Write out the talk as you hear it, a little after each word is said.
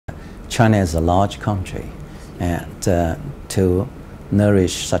China is a large country, and to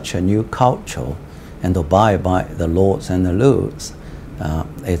nourish such a new culture and abide by the laws and the rules,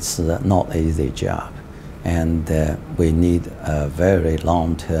 it's not an easy job. And we need very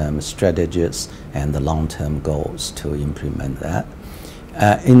long-term strategies and long-term goals to implement that.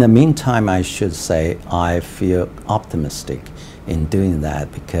 In the meantime, I should say I feel optimistic in doing that,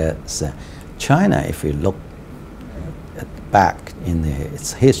 because China, if we look back in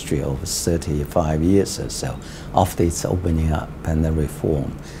its history of 35 years or so, after its opening up and the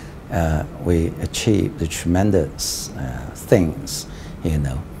reform, we achieved the tremendous things,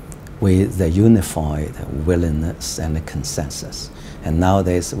 with the unified willingness and the consensus. And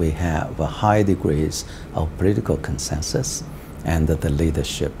nowadays we have high degrees of political consensus, and the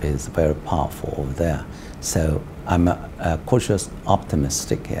leadership is very powerful over there. So I'm cautiously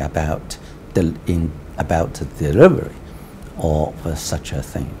optimistic about the delivery of such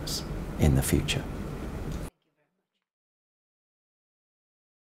things in the future.